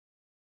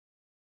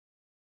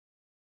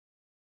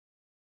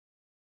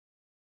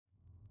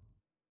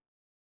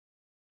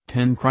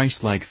10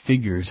 Christ-like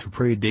figures who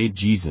predate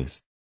Jesus.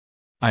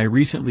 I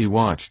recently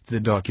watched the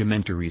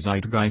documentary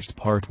Zeitgeist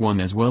Part 1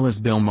 as well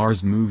as Bill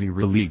Maher's movie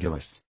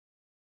Religulous.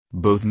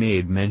 Both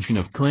made mention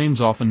of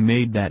claims often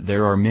made that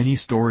there are many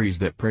stories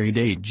that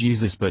predate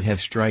Jesus but have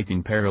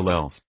striking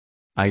parallels.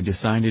 I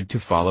decided to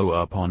follow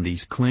up on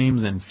these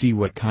claims and see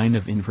what kind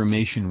of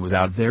information was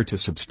out there to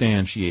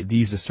substantiate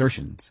these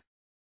assertions.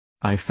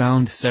 I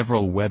found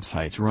several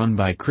websites run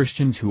by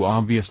Christians who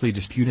obviously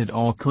disputed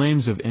all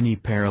claims of any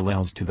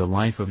parallels to the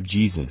life of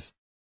Jesus.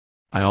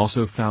 I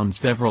also found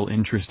several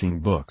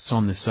interesting books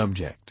on the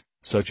subject,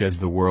 such as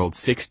The World's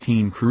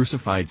 16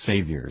 Crucified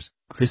Saviors,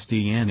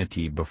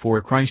 Christianity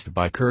Before Christ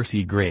by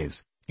Kersey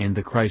Graves, and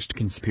The Christ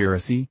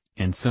Conspiracy,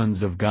 and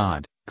Sons of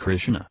God,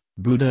 Krishna,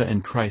 Buddha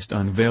and Christ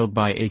Unveiled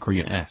by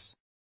Acharya S.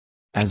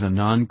 As a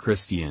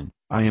non-Christian,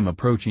 I am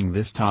approaching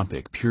this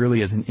topic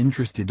purely as an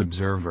interested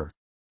observer.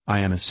 I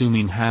am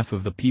assuming half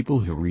of the people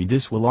who read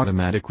this will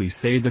automatically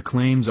say the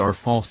claims are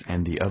false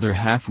and the other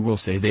half will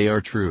say they are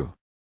true.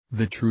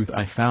 The truth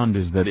I found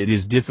is that it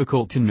is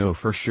difficult to know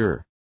for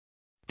sure.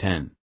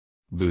 10.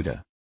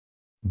 Buddha.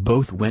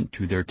 Both went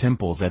to their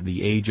temples at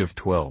the age of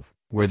 12,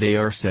 where they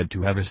are said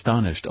to have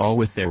astonished all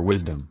with their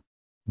wisdom.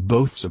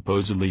 Both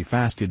supposedly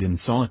fasted in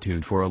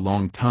solitude for a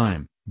long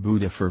time,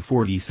 Buddha for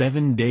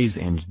 47 days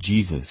and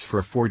Jesus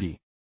for 40.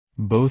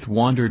 Both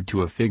wandered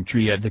to a fig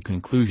tree at the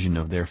conclusion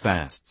of their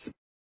fasts.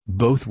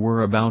 Both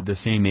were about the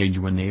same age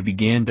when they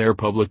began their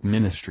public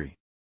ministry.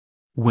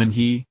 When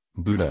he,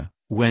 Buddha,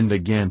 went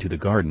again to the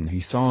garden he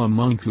saw a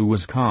monk who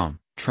was calm,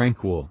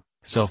 tranquil,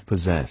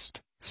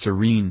 self-possessed,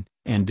 serene,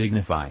 and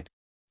dignified.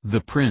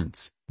 The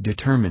prince,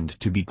 determined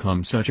to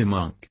become such a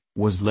monk,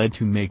 was led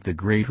to make the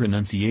great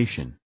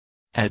renunciation.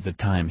 At the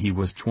time he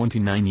was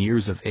 29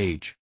 years of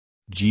age.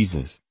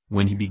 Jesus,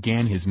 when he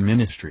began his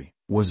ministry,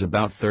 was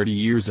about 30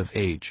 years of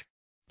age.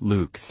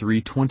 Luke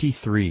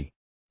 3:23.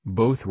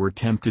 Both were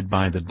tempted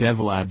by the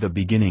devil at the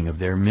beginning of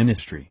their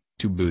ministry.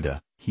 To Buddha,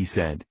 he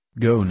said,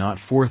 "Go not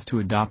forth to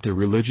adopt a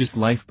religious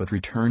life but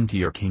return to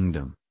your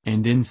kingdom,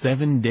 and in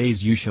 7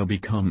 days you shall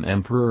become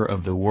emperor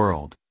of the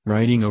world,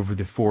 riding over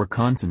the 4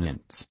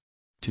 continents."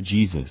 To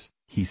Jesus,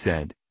 he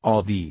said,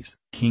 "All these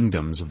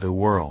kingdoms of the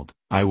world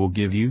I will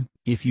give you,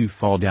 if you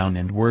fall down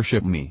and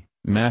worship me."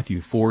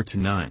 Matthew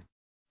 4:9.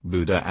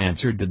 Buddha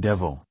answered the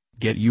devil,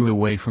 "Get you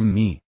away from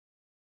me."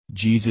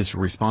 Jesus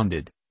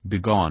responded,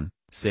 "Begone,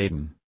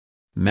 Satan."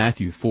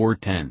 Matthew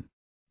 4:10.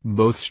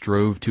 Both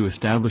strove to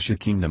establish a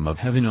kingdom of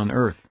heaven on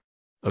earth.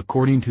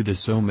 According to the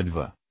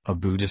Somadva, a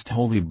Buddhist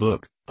holy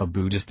book, a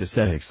Buddhist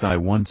ascetic's eye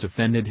once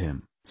offended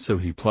him, so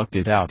he plucked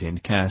it out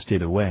and cast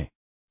it away.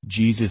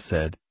 Jesus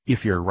said,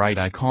 "If your right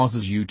eye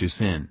causes you to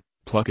sin,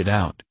 pluck it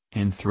out,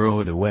 and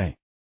throw it away."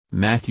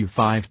 Matthew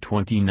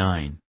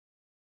 5:29.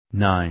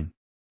 9.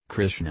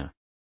 Krishna.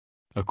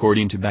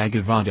 According to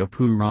Bhagavata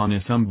Purana,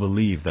 some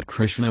believe that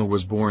Krishna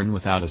was born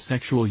without a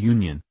sexual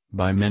union,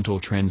 by mental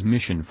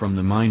transmission from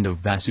the mind of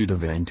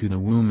Vasudeva into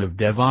the womb of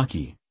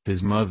Devaki,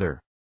 his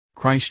mother.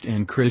 Christ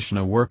and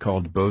Krishna were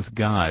called both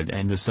God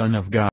and the Son of God.